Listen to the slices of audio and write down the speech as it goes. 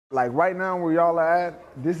Like right now where y'all are at,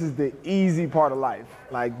 this is the easy part of life.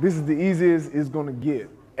 Like this is the easiest it's gonna get.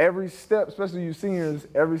 Every step, especially you seniors,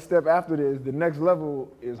 every step after this, the next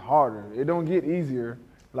level is harder. It don't get easier.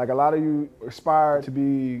 Like a lot of you aspire to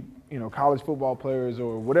be, college football players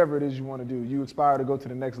or whatever it is you want to do. You aspire to go to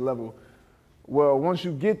the next level. Well, once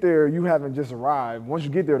you get there, you haven't just arrived. Once you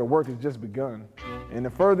get there, the work has just begun. And the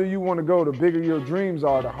further you want to go, the bigger your dreams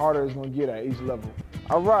are, the harder it's going to get at each level.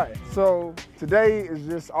 All right, so today is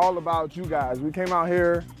just all about you guys. We came out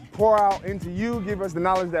here, pour out into you, give us the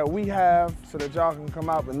knowledge that we have so that y'all can come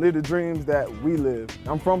out and live the dreams that we live.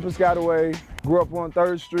 I'm from Piscataway, grew up on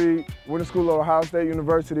 3rd Street, went to school at Ohio State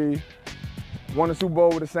University, won the Super Bowl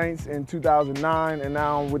with the Saints in 2009, and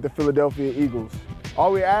now I'm with the Philadelphia Eagles.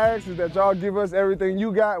 All we ask is that y'all give us everything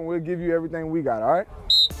you got and we'll give you everything we got, all right?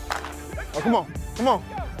 Oh, come on, come on.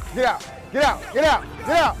 Get out, get out, get out, get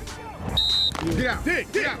out. Get out,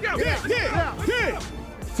 get out, get out.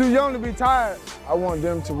 Too young to be tired. I want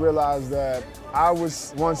them to realize that I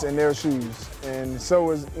was once in their shoes, and so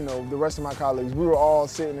was, the rest of my colleagues. We were all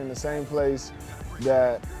sitting in the same place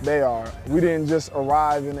that they are. We didn't just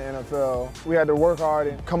arrive in the NFL. We had to work hard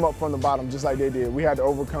and come up from the bottom just like they did. We had to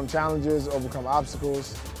overcome challenges, overcome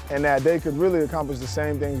obstacles, and that they could really accomplish the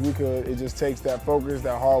same things we could. It just takes that focus,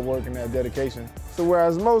 that hard work, and that dedication. So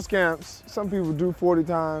whereas most camps, some people do 40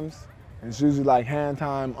 times, and it's usually like hand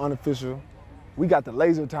time, unofficial. We got the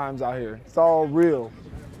laser times out here. It's all real.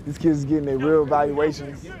 These kids are getting their real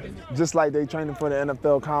evaluations, just like they training for the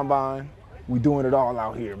NFL Combine. We doing it all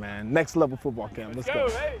out here, man. Next level football camp, let's go.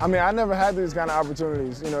 I mean, I never had these kind of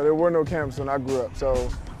opportunities. There were no camps when I grew up, so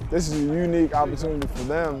this is a unique opportunity for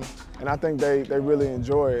them, and I think they really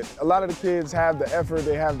enjoy it. A lot of the kids have the effort,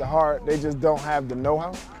 they have the heart, they just don't have the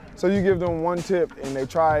know-how. So you give them one tip and they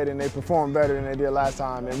try it and they perform better than they did last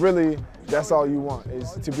time, and really, that's all you want,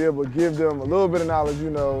 is to be able to give them a little bit of knowledge,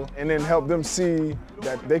 and then help them see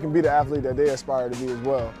that they can be the athlete that they aspire to be as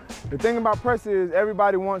well. The thing about press is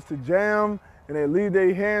everybody wants to jam and they leave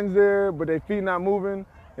their hands there, but their feet not moving,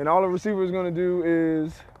 and all the receiver is gonna do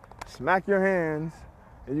is smack your hands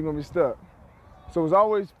and you're gonna be stuck. So it's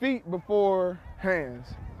always feet before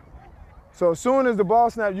hands. So as soon as the ball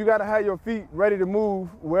snaps, you gotta have your feet ready to move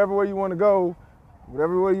wherever way you wanna go,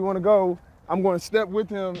 whatever way you wanna go. I'm gonna step with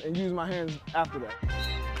him and use my hands after that.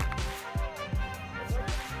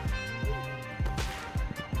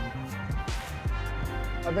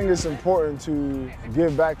 I think it's important to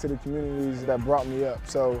give back to the communities that brought me up.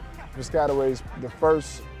 So Piscataway is the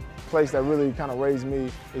first place that really kind of raised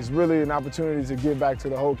me. It's really an opportunity to give back to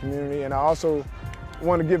the whole community, and I also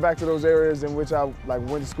want to give back to those areas in which I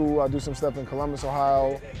went to school. I do some stuff in Columbus,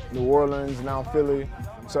 Ohio, New Orleans, now Philly.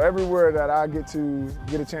 So everywhere that I get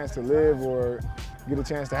a chance to live or get a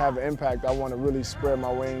chance to have an impact, I want to really spread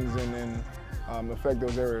my wings and affect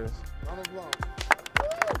those areas.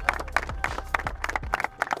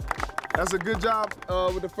 That's a good job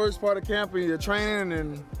with the first part of camp and your training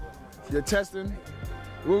and your testing.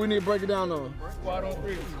 What we need to break it down on? Squad on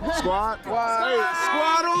 3. Squad? Hey,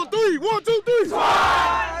 squad on 3. 1, 2, 3.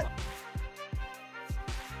 Squad!